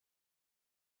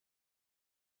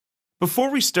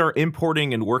Before we start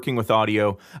importing and working with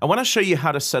audio, I want to show you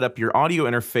how to set up your audio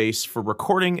interface for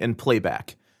recording and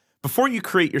playback. Before you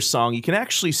create your song, you can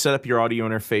actually set up your audio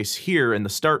interface here in the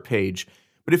Start page,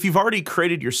 but if you've already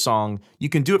created your song, you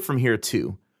can do it from here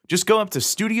too. Just go up to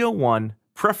Studio One,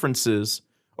 Preferences,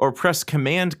 or press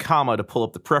Command, to pull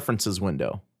up the Preferences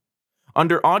window.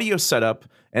 Under Audio Setup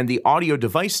and the Audio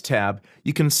Device tab,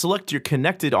 you can select your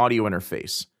connected audio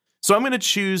interface. So I'm going to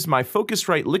choose my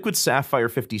Focusrite Liquid Sapphire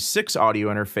 56 audio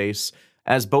interface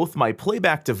as both my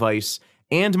playback device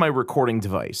and my recording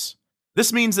device.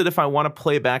 This means that if I want to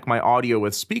play back my audio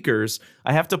with speakers,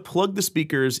 I have to plug the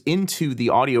speakers into the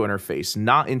audio interface,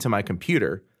 not into my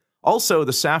computer. Also,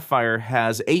 the Sapphire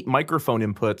has 8 microphone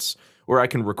inputs where I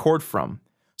can record from.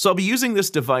 So I'll be using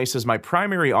this device as my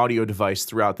primary audio device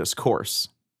throughout this course.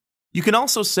 You can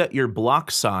also set your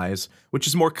block size, which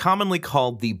is more commonly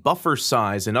called the buffer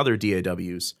size in other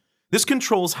DAWs. This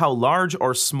controls how large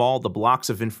or small the blocks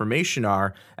of information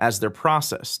are as they're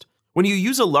processed. When you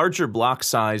use a larger block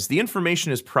size, the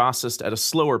information is processed at a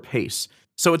slower pace,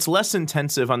 so it's less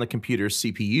intensive on the computer's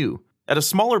CPU. At a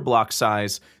smaller block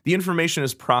size, the information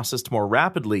is processed more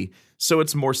rapidly, so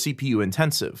it's more CPU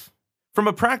intensive. From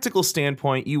a practical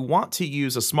standpoint, you want to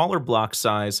use a smaller block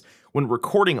size when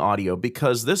recording audio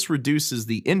because this reduces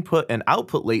the input and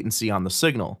output latency on the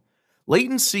signal.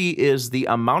 Latency is the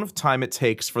amount of time it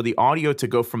takes for the audio to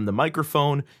go from the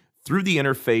microphone through the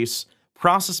interface,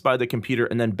 processed by the computer,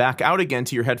 and then back out again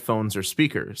to your headphones or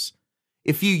speakers.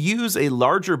 If you use a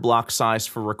larger block size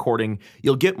for recording,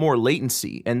 you'll get more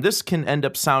latency, and this can end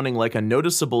up sounding like a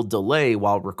noticeable delay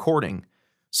while recording.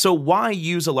 So why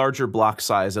use a larger block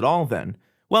size at all then?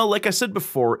 Well, like I said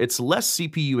before, it's less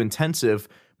CPU intensive,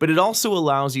 but it also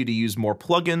allows you to use more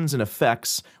plugins and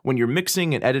effects when you're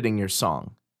mixing and editing your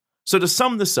song. So to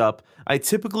sum this up, I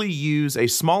typically use a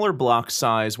smaller block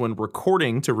size when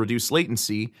recording to reduce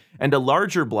latency, and a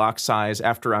larger block size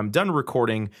after I'm done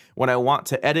recording when I want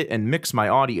to edit and mix my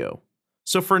audio.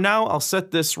 So for now, I'll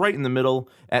set this right in the middle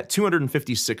at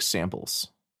 256 samples.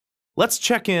 Let's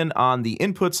check in on the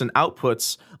inputs and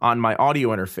outputs on my audio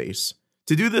interface.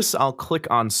 To do this, I'll click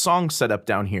on Song Setup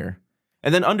down here.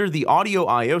 And then under the Audio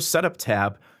I/O Setup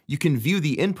tab, you can view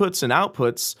the inputs and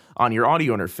outputs on your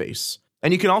audio interface.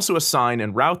 And you can also assign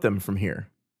and route them from here.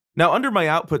 Now under my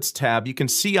Outputs tab, you can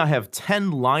see I have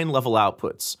 10 line level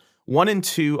outputs. 1 and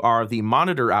 2 are the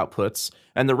monitor outputs,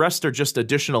 and the rest are just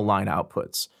additional line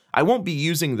outputs. I won't be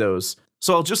using those,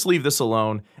 so I'll just leave this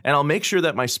alone, and I'll make sure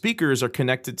that my speakers are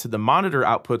connected to the monitor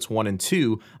outputs 1 and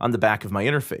 2 on the back of my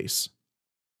interface.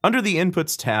 Under the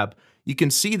Inputs tab, you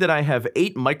can see that I have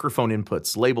 8 microphone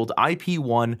inputs labeled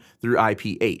IP1 through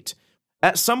IP8.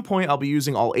 At some point, I'll be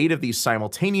using all 8 of these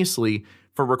simultaneously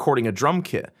for recording a drum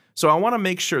kit, so I want to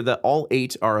make sure that all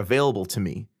 8 are available to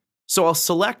me. So I'll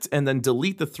select and then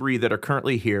delete the 3 that are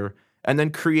currently here, and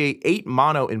then create 8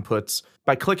 mono inputs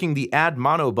by clicking the Add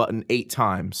Mono button 8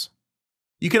 times.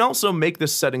 You can also make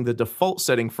this setting the default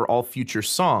setting for all future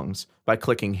songs by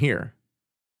clicking here.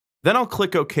 Then I'll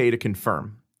click OK to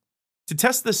confirm. To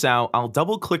test this out, I'll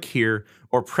double-click here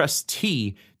or press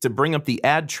T to bring up the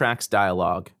Add Tracks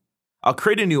dialog. I'll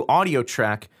create a new audio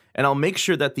track, and I'll make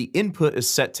sure that the input is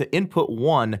set to Input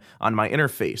 1 on my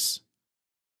interface.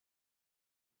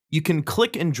 You can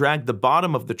click and drag the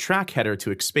bottom of the track header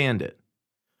to expand it.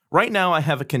 Right now, I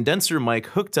have a condenser mic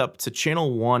hooked up to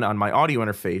channel 1 on my audio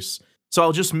interface, so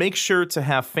I'll just make sure to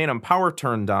have phantom power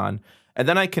turned on, and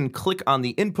then I can click on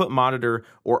the input monitor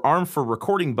or arm for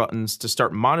recording buttons to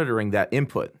start monitoring that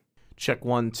input. Check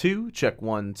 1, 2, check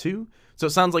 1, 2. So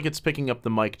it sounds like it's picking up the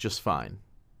mic just fine.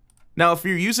 Now, if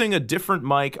you're using a different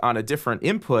mic on a different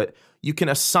input, you can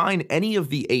assign any of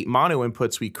the 8 mono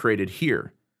inputs we created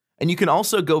here. And you can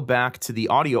also go back to the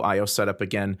Audio I/O setup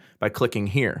again by clicking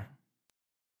here.